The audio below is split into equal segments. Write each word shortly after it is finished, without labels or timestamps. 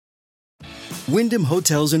Wyndham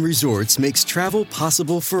Hotels and Resorts makes travel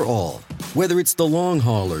possible for all. Whether it's the long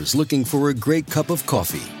haulers looking for a great cup of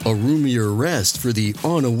coffee, a roomier rest for the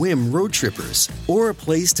on-a-whim road trippers, or a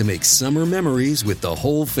place to make summer memories with the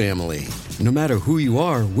whole family. No matter who you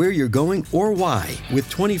are, where you're going, or why, with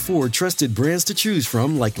 24 trusted brands to choose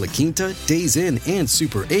from like La Quinta, Days Inn, and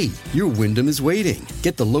Super 8, your Wyndham is waiting.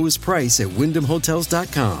 Get the lowest price at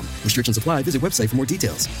WyndhamHotels.com. Restrictions apply. Visit website for more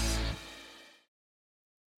details.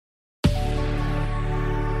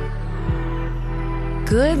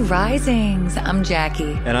 Good risings. I'm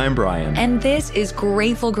Jackie. And I'm Brian. And this is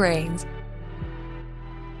Grateful Grains.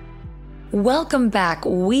 Welcome back.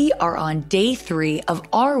 We are on day 3 of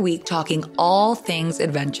our week talking all things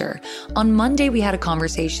adventure. On Monday, we had a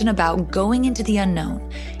conversation about going into the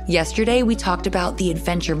unknown. Yesterday, we talked about the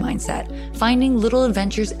adventure mindset, finding little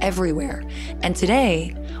adventures everywhere. And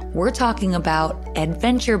today, we're talking about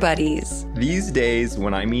adventure buddies. These days,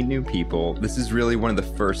 when I meet new people, this is really one of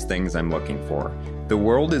the first things I'm looking for. The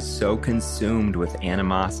world is so consumed with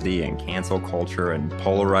animosity and cancel culture and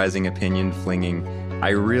polarizing opinion flinging. I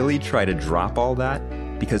really try to drop all that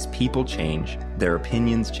because people change, their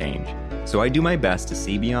opinions change. So I do my best to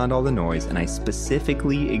see beyond all the noise, and I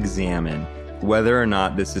specifically examine whether or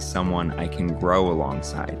not this is someone I can grow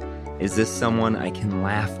alongside. Is this someone I can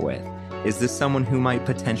laugh with? Is this someone who might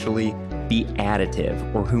potentially be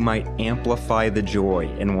additive or who might amplify the joy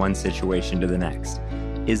in one situation to the next?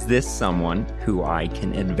 Is this someone who I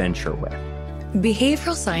can adventure with?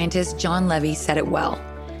 Behavioral scientist John Levy said it well.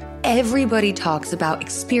 Everybody talks about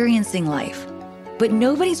experiencing life, but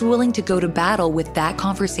nobody's willing to go to battle with that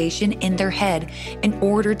conversation in their head in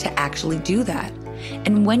order to actually do that.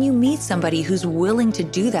 And when you meet somebody who's willing to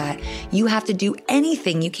do that, you have to do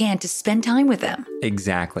anything you can to spend time with them.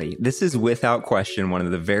 Exactly. This is without question one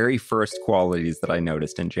of the very first qualities that I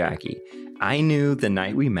noticed in Jackie. I knew the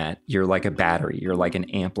night we met, you're like a battery, you're like an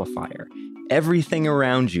amplifier. Everything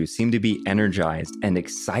around you seemed to be energized and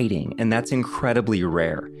exciting, and that's incredibly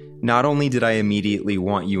rare. Not only did I immediately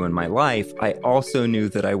want you in my life, I also knew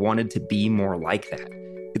that I wanted to be more like that.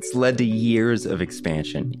 It's led to years of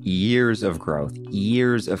expansion, years of growth,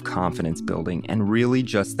 years of confidence building, and really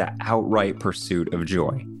just the outright pursuit of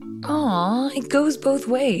joy. Aw, it goes both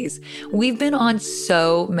ways. We've been on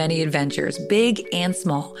so many adventures, big and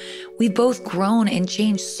small. We've both grown and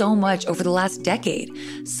changed so much over the last decade.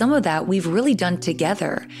 Some of that we've really done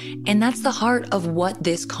together. And that's the heart of what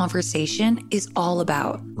this conversation is all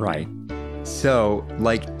about. Right. So,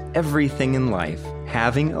 like everything in life,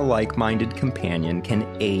 having a like-minded companion can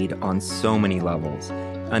aid on so many levels.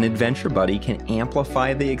 An adventure buddy can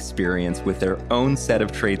amplify the experience with their own set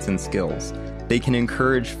of traits and skills. They can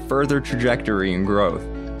encourage further trajectory and growth,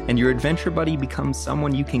 and your adventure buddy becomes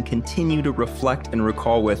someone you can continue to reflect and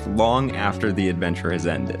recall with long after the adventure has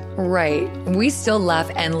ended. Right. We still laugh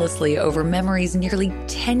endlessly over memories nearly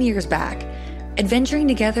 10 years back. Adventuring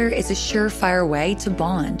together is a surefire way to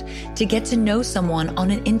bond, to get to know someone on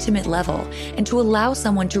an intimate level, and to allow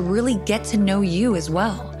someone to really get to know you as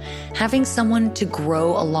well. Having someone to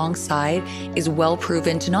grow alongside is well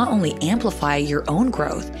proven to not only amplify your own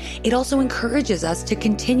growth, it also encourages us to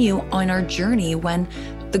continue on our journey when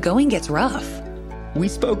the going gets rough. We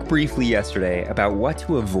spoke briefly yesterday about what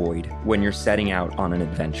to avoid when you're setting out on an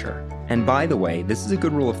adventure. And by the way, this is a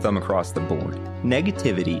good rule of thumb across the board.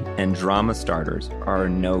 Negativity and drama starters are a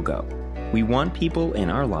no-go. We want people in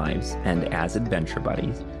our lives and as adventure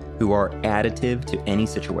buddies who are additive to any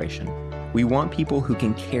situation. We want people who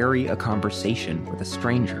can carry a conversation with a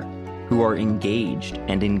stranger, who are engaged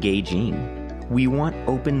and engaging. We want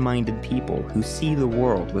open-minded people who see the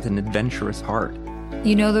world with an adventurous heart.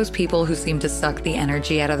 You know those people who seem to suck the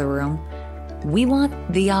energy out of the room? We want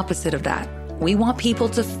the opposite of that. We want people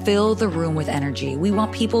to fill the room with energy. We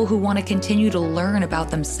want people who want to continue to learn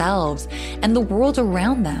about themselves and the world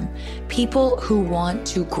around them. People who want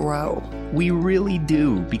to grow. We really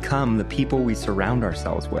do become the people we surround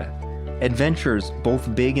ourselves with. Adventures,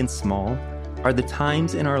 both big and small, are the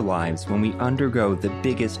times in our lives when we undergo the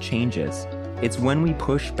biggest changes. It's when we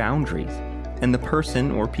push boundaries. And the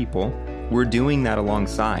person or people we're doing that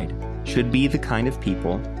alongside should be the kind of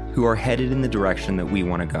people who are headed in the direction that we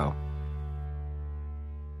want to go.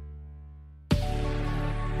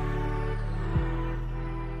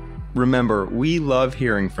 Remember, we love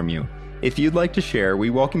hearing from you. If you'd like to share, we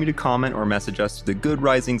welcome you to comment or message us to the Good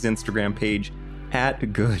Risings Instagram page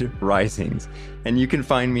 @Good Risings. And you can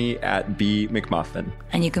find me at B McMuffin.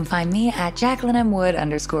 And you can find me at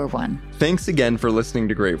JacquelineMWood_1. Thanks again for listening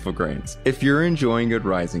to Grateful Grains. If you're enjoying Good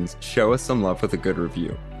Risings, show us some love with a good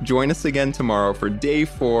review. Join us again tomorrow for day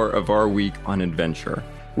 4 of our week on adventure.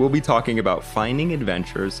 We'll be talking about finding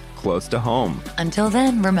adventures close to home. Until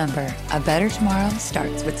then, remember, a better tomorrow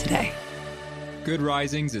starts with today. Good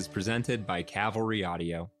Risings is presented by Cavalry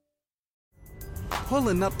Audio.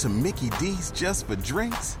 Pulling up to Mickey D's just for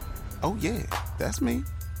drinks? Oh yeah, that's me.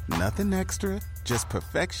 Nothing extra, just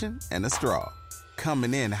perfection and a straw.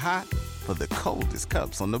 Coming in hot for the coldest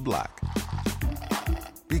cups on the block.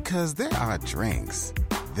 Because there are drinks.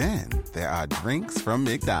 Then there are drinks from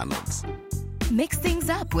McDonald's. Mix things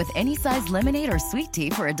up with any size lemonade or sweet tea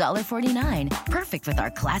for $1.49. Perfect with our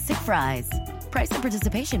classic fries. Price and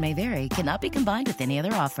participation may vary. Cannot be combined with any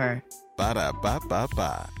other offer.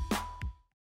 Ba-da-ba-ba-ba.